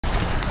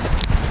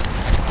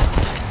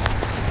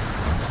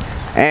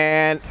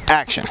and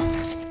action.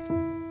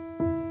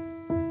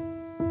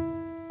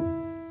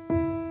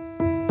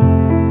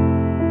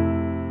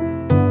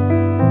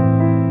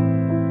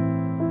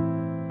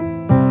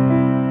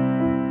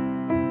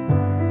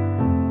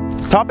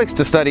 Topics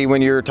to study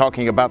when you're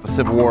talking about the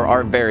Civil War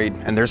are varied,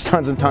 and there's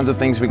tons and tons of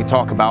things we can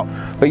talk about.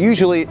 But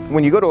usually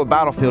when you go to a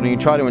battlefield and you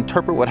try to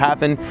interpret what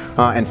happened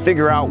and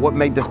figure out what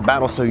made this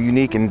battle so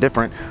unique and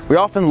different, we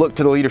often look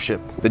to the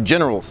leadership, the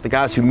generals, the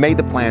guys who made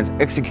the plans,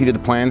 executed the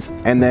plans,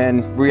 and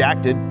then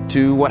reacted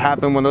to what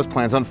happened when those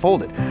plans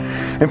unfolded.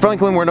 In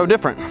Franklin, we're no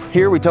different.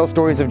 Here we tell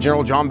stories of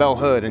General John Bell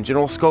Hood and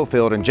General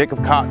Schofield and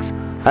Jacob Cox.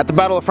 At the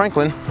Battle of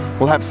Franklin,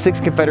 we'll have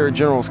 6 Confederate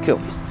generals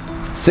killed,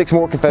 6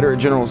 more Confederate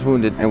generals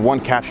wounded, and 1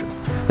 captured.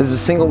 This is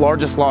the single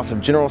largest loss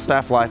of general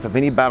staff life of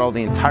any battle of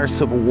the entire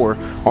Civil War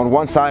on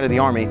one side of the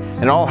Army,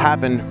 and it all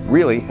happened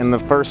really in the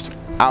first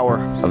hour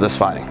of this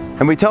fighting.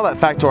 And we tell that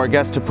fact to our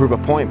guests to prove a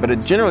point, but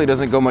it generally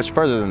doesn't go much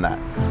further than that.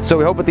 So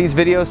we hope with these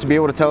videos to be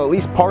able to tell at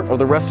least part of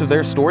the rest of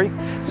their story.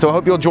 So I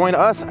hope you'll join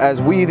us as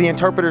we, the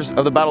interpreters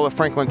of the Battle of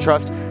Franklin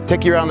Trust,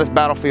 take you around this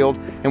battlefield,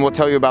 and we'll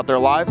tell you about their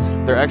lives,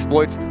 their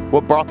exploits,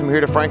 what brought them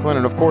here to Franklin,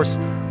 and of course,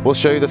 we'll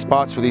show you the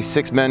spots where these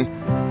 6 men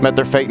met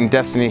their fate and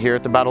destiny here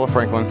at the Battle of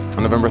Franklin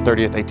on November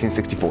 30th,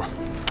 1864.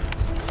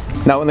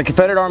 Now, when the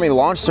Confederate Army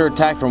launched their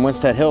attack from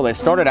Winstead Hill, they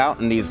started out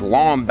in these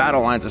long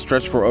battle lines that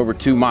stretched for over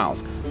 2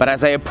 miles. But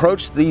as they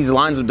approached these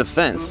lines of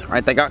defense,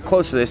 right, they got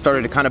closer, they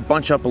started to kind of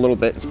bunch up a little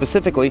bit. And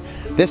specifically,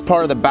 this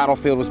part of the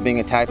battlefield was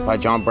being attacked by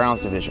John Brown's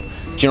division.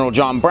 General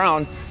John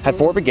Brown had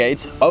 4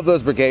 brigades. Of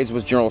those brigades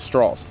was General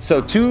Strahl's. So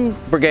 2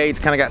 brigades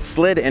kind of got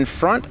slid in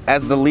front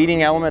as the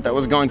leading element that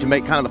was going to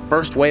make kind of the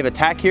first wave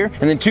attack here.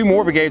 And then 2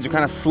 more brigades were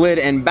kind of slid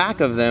in back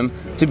of them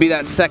to be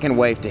that second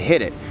wave to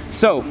hit it.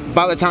 So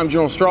by the time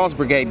General Strahl's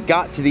brigade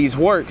got to these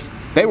works,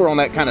 they were on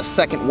that kind of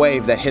second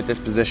wave that hit this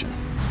position.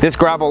 This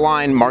gravel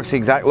line marks the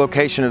exact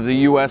location of the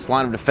U.S.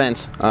 line of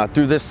defense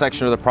through this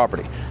section of the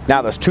property.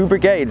 Now, those 2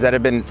 brigades that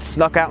had been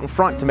snuck out in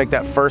front to make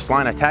that first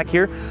line attack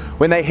here,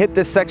 when they hit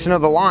this section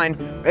of the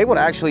line, they would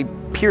actually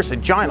pierce a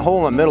giant hole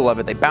in the middle of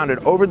it. They bounded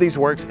over these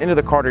works into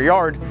the Carter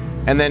Yard,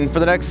 and then for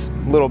the next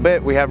little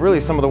bit, we have really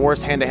some of the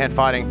worst hand-to-hand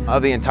fighting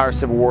of the entire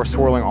Civil War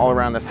swirling all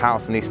around this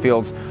house and these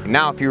fields.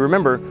 Now, if you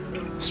remember,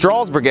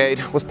 Strahl's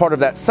brigade was part of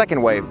that second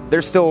wave.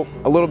 They're still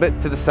a little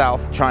bit to the south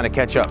trying to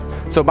catch up.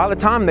 So by the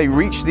time they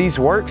reached these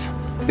works,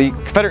 the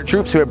Confederate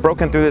troops who had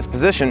broken through this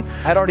position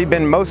had already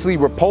been mostly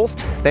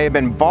repulsed. They had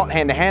been fought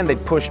hand to hand,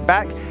 they'd pushed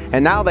back,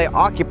 and now they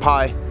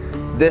occupy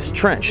this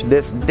trench,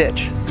 this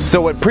ditch.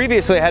 So what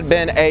previously had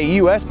been a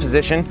U.S.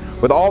 position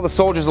with all the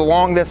soldiers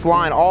along this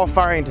line all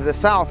firing to the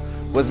south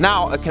was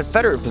now a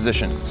Confederate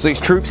position. So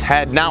these troops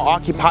had now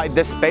occupied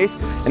this space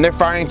and they're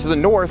firing to the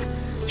north,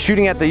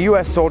 shooting at the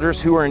U.S.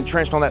 soldiers who were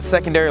entrenched on that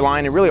secondary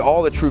line and really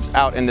all the troops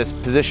out in this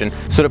position.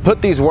 So to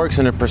put these works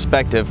into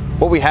perspective,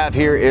 what we have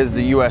here is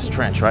the U.S.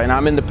 trench, right? And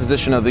I'm in the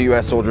position of the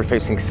U.S. soldier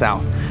facing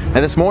south. And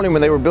this morning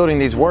when they were building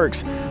these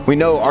works, we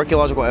know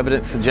archaeological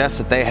evidence suggests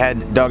that they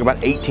had dug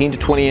about 18 to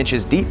 20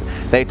 inches deep.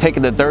 They had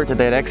taken the dirt that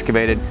they had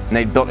excavated and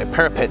they built a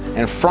parapet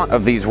in front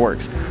of these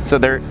works. So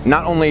they're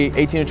not only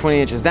 18 to 20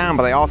 inches down,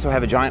 but they also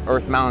have a giant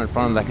earth mound in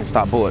front of them that can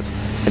stop bullets.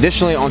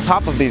 Additionally, on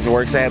top of these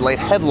works, they had laid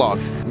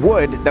headlogs,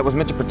 wood that was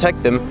meant to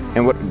protect them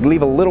and would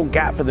leave a little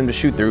gap for them to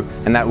shoot through,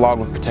 and that log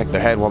would protect their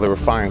head while they were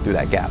firing through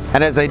that gap.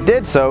 And as they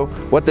did so,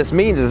 what this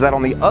means is that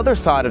on the other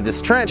side of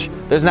this trench,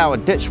 there's now a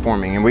ditch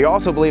forming, and we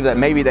also believe that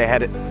maybe they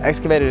had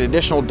excavated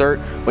additional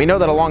dirt. We know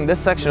that along this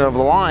section of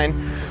the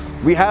line,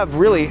 we have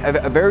really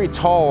a very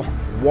tall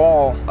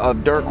wall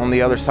of dirt on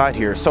the other side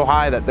here, so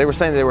high that they were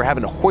saying they were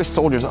having to hoist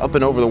soldiers up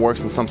and over the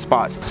works in some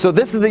spots. So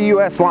this is the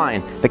U.S.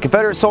 line. The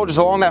Confederate soldiers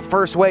along that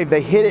first wave,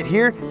 they hit it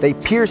here, they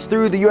pierce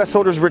through, the U.S.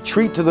 soldiers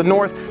retreat to the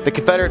north, the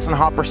Confederates in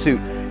hot pursuit.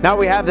 Now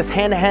we have this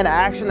hand-to-hand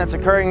action that's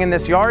occurring in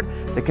this yard.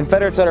 The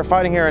Confederates that are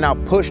fighting here are now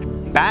pushed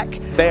back.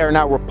 They are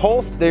now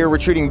repulsed. They are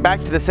retreating back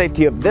to the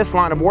safety of this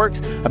line of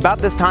works. About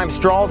this time,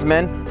 Strahl's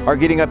men are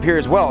getting up here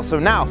as well. So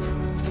now,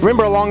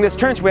 remember, along this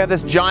trench, we have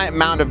this giant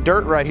mound of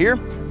dirt right here.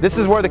 This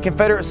is where the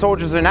Confederate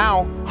soldiers are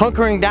now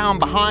hunkering down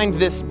behind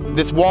this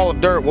wall of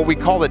dirt, what we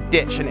call a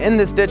ditch. And in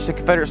this ditch, the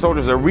Confederate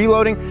soldiers are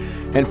reloading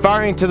and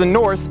firing to the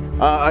north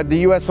the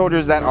U.S.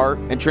 soldiers that are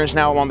entrenched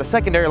now along the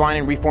secondary line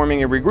and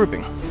reforming and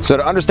regrouping. So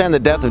to understand the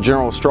death of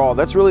General Strahl,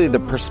 that's really the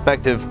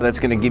perspective that's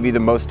going to give you the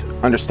most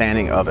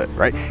understanding of it,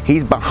 right?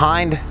 He's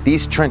behind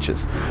these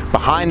trenches,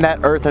 behind that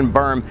earthen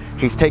berm.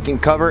 He's taking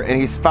cover and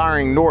he's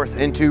firing north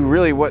into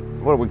really what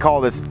we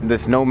call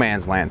this no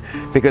man's land,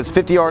 because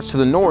 50 yards to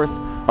the north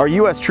are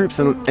U.S. troops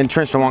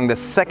entrenched along this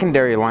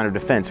secondary line of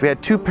defense. We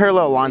had 2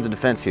 parallel lines of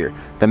defense here.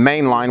 The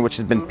main line, which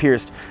has been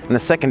pierced, and the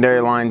secondary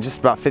line just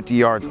about 50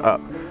 yards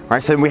up.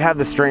 Right, so we have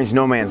this strange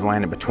no man's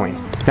land in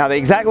between. Now, the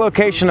exact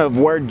location of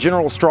where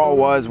General Strahl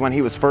was when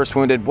he was first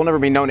wounded will never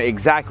be known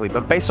exactly,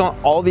 but based on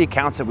all the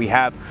accounts that we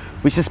have,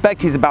 we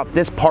suspect he's about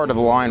this part of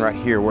the line right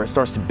here where it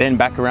starts to bend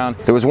back around.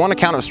 There was one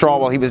account of Strahl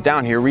while he was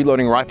down here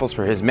reloading rifles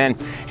for his men,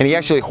 and he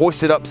actually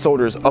hoisted up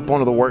soldiers up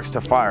onto the works to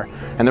fire.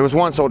 And there was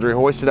one soldier who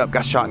hoisted up,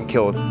 got shot and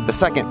killed, The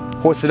second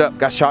hoisted up,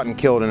 got shot and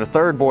killed, and the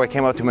third boy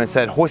came up to him and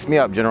said, "Hoist me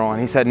up, General." And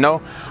he said,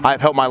 "No, I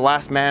have helped my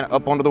last man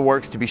up onto the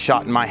works to be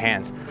shot in my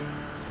hands."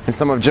 In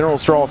some of General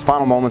Strahl's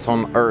final moments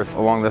on Earth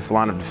along this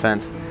line of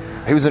defense,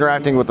 he was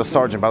interacting with a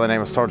sergeant by the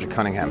name of Sergeant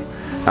Cunningham.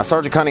 Now,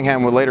 Sergeant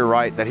Cunningham would later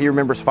write that he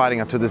remembers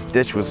fighting until this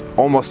ditch was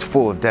almost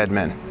full of dead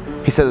men.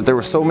 He said that there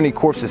were so many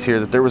corpses here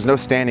that there was no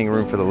standing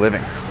room for the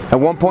living. At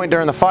one point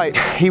during the fight,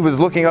 he was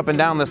looking up and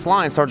down this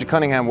line, Sergeant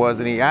Cunningham was,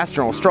 and he asked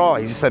General Strahl,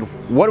 he just said,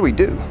 "What do we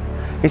do?"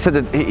 He said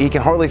that he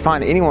can hardly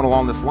find anyone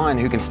along this line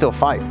who can still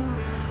fight.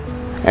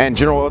 And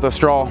General Otho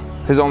Strahl,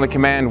 his only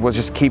command was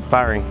just keep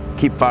firing,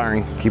 keep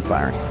firing, keep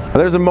firing. Now,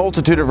 there's a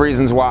multitude of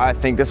reasons why I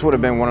think this would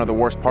have been one of the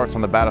worst parts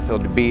on the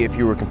battlefield to be if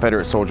you were a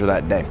Confederate soldier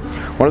that day.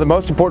 One of the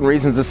most important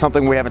reasons is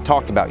something we haven't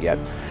talked about yet.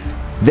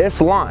 This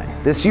line,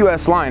 this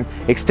U.S. line,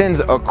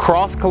 extends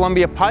across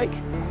Columbia Pike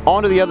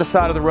onto the other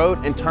side of the road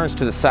and turns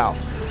to the south.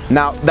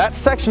 Now, that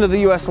section of the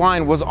U.S.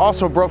 line was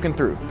also broken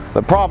through.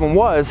 The problem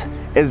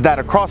is that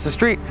across the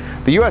street,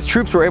 the U.S.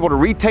 troops were able to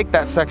retake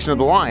that section of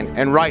the line,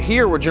 and right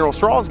here where General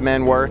Strahl's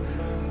men were,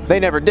 they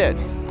never did.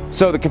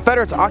 So the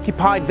Confederates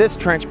occupied this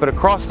trench, but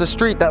across the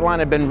street that line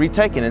had been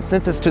retaken, and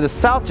since it's to the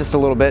south just a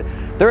little bit,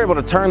 they're able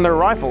to turn their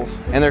rifles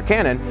and their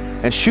cannon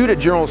and shoot at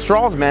General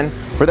Strahl's men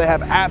where they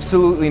have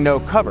absolutely no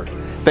cover.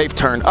 They've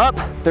turned up,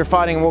 they're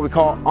fighting what we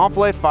call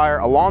enfilade fire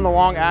along the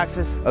long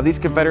axis of these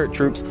Confederate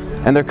troops,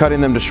 and they're cutting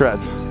them to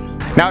shreds.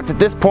 Now it's at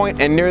this point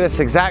and near this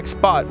exact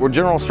spot where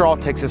General Strahl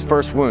takes his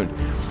first wound.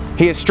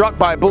 He is struck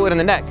by a bullet in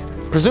the neck,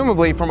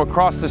 presumably from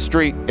across the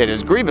street. It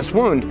is a grievous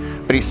wound,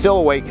 but he's still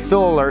awake,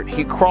 still alert.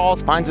 He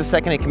crawls, finds his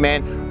second in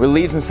command,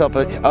 relieves himself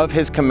of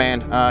his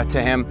command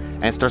to him,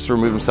 and starts to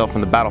remove himself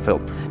from the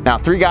battlefield. Now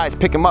 3 guys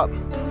pick him up,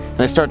 and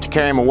they start to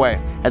carry him away.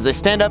 As they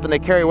stand up and they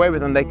carry away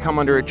with him, they come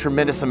under a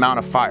tremendous amount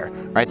of fire,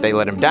 right? They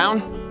let him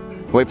down,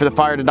 wait for the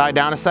fire to die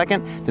down a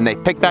second, then they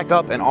pick back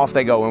up and off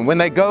they go. And when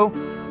they go,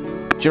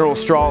 General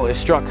Strahl is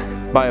struck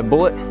by a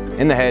bullet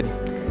in the head,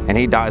 and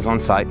he dies on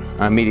sight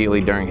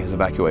immediately during his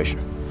evacuation.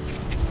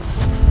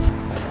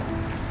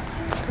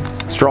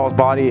 Strahl's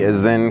body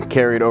is then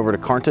carried over to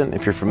Carnton.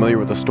 If you're familiar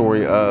with the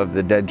story of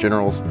the dead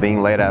generals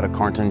being laid out of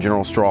Carnton,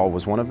 General Strahl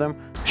was one of them.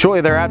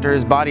 Shortly thereafter,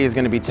 his body is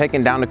going to be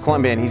taken down to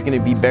Columbia, and he's going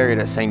to be buried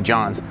at St.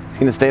 John's. He's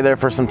going to stay there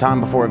for some time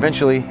before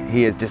eventually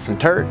he is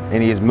disinterred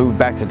and he is moved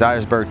back to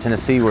Dyersburg,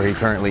 Tennessee, where he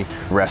currently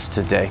rests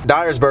today.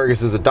 Dyersburg is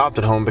his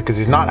adopted home because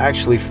he's not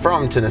actually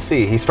from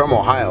Tennessee. He's from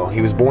Ohio.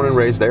 He was born and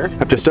raised there.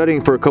 After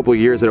studying for a couple of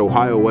years at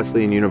Ohio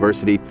Wesleyan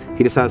University,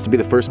 he decides to be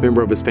the first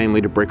member of his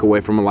family to break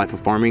away from a life of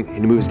farming, and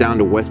he moves down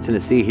to West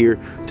Tennessee here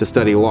to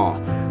study law.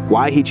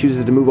 Why he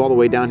chooses to move all the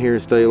way down here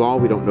and study law,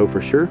 we don't know for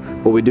sure.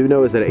 What we do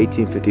know is that in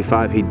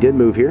 1855 he did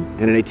move here,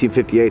 and in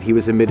 1858 he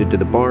was admitted to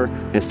the bar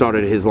and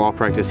started his law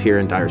practice here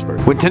in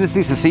Dyersburg. When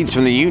Tennessee secedes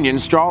from the Union,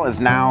 Strahl is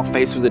now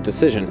faced with a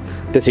decision.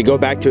 Does he go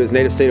back to his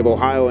native state of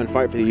Ohio and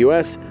fight for the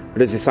U.S., or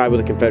does he side with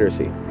the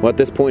Confederacy? Well, at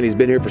this point, he's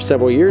been here for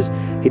several years.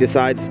 He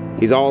decides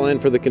he's all in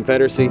for the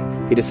Confederacy.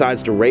 He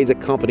decides to raise a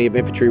company of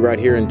infantry right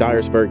here in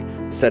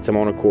Dyersburg, sets him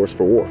on a course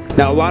for war.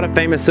 Now, a lot of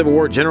famous Civil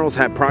War generals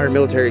had prior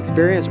military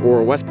experience or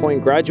were West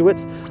Point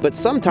graduates, but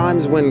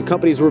sometimes when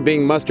companies were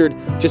being mustered,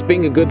 just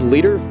being a good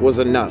leader was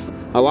enough.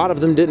 A lot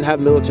of them didn't have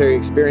military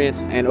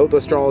experience, and Otho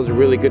Strahl is a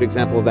really good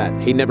example of that.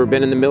 He'd never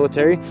been in the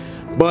military,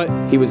 but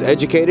he was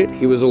educated,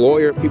 he was a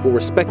lawyer, people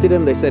respected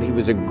him, they said he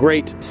was a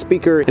great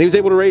speaker, and he was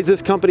able to raise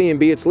this company and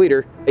be its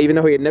leader, even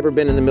though he had never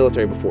been in the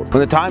military before.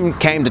 When the time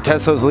came to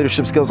test those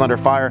leadership skills under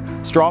fire,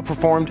 Strahl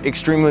performed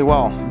extremely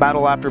well.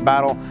 Battle after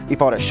battle, he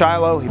fought at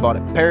Shiloh, he fought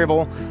at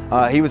Perryville,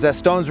 he was at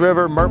Stones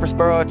River,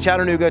 Murfreesboro,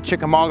 Chattanooga,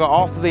 Chickamauga,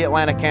 all through the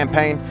Atlanta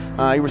campaign.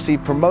 He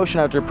received promotion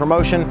after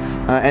promotion,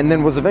 and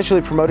then was eventually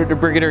promoted to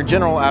Brigadier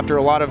General after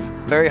a lot of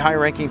very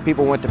high-ranking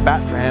people went to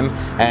bat for him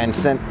and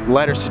sent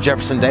letters to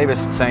Jefferson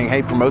Davis saying,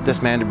 hey, promote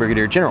this man to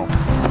Brigadier General.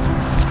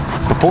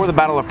 Before the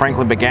Battle of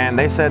Franklin began,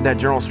 they said that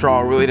General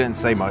Strahl really didn't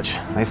say much.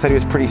 They said he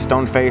was pretty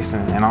stone-faced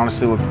and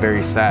honestly looked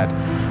very sad.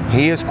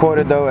 He is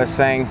quoted, though, as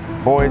saying,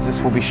 "Boys, this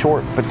will be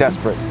short but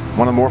desperate."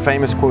 One of the more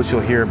famous quotes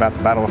you'll hear about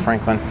the Battle of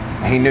Franklin,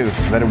 he knew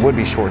that it would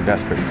be short and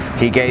desperate.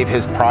 He gave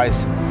his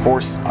prized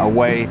horse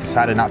away,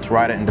 decided not to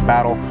ride it into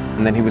battle,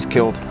 and then he was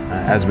killed,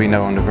 as we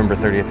know, on November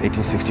 30th,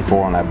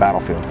 1864 on that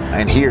battlefield.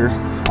 And here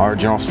are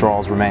General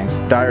Strahl's remains.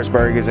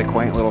 Dyersburg is a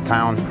quaint little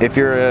town. If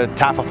you're a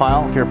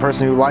taphophile, if you're a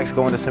person who likes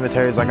going to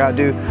cemeteries like I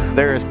do,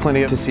 there is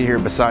plenty to see here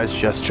besides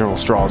just General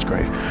Strahl's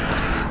grave.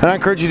 And I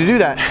encourage you to do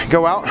that.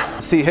 Go out,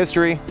 see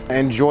history,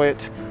 enjoy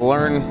it,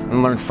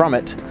 learn from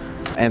it.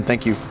 And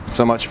thank you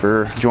so much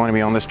for joining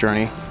me on this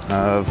journey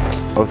of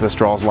Otho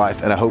Strahl's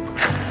life. And I hope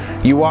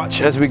you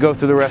watch as we go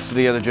through the rest of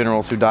the other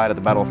generals who died at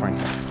the Battle of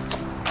Franklin.